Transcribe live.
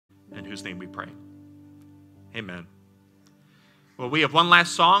in whose name we pray. Amen. Well, we have one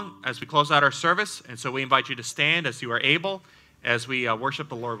last song as we close out our service, and so we invite you to stand as you are able as we worship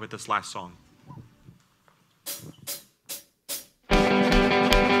the Lord with this last song.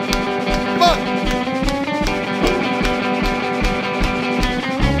 Come on.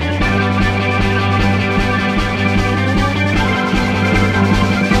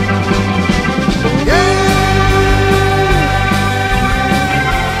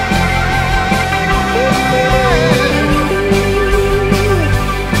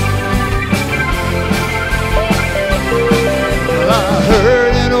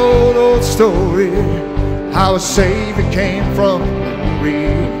 Story, how a Savior came from glory,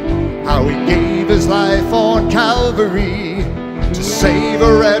 how he gave his life on Calvary to save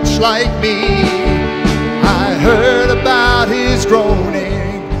a wretch like me. I heard about his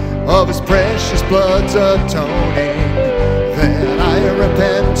groaning, of his precious blood's atoning. Then I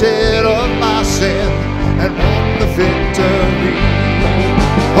repented of my sin and won the victory.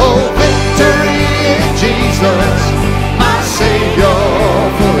 Oh, victory in Jesus, my Savior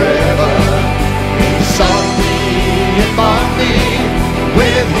forever. He sought me and bought me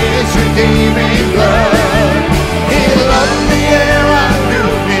with his redeeming blood. He loved me ere I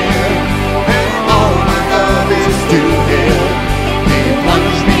knew him, and all my love is due him. He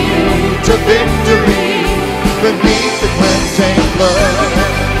plunged me to victory beneath the cleansing blood.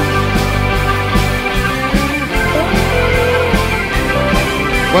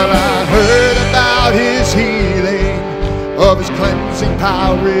 Well, I heard about his healing, of his cleansing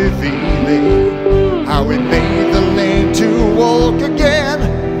power revealing, how he made the lame to walk again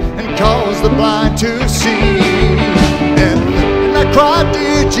and caused the blind to see. And I cried,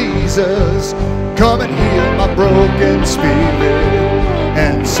 dear Jesus, come and heal my broken spirit.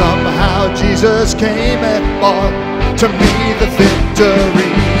 And somehow Jesus came and brought to me the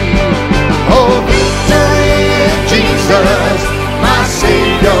victory.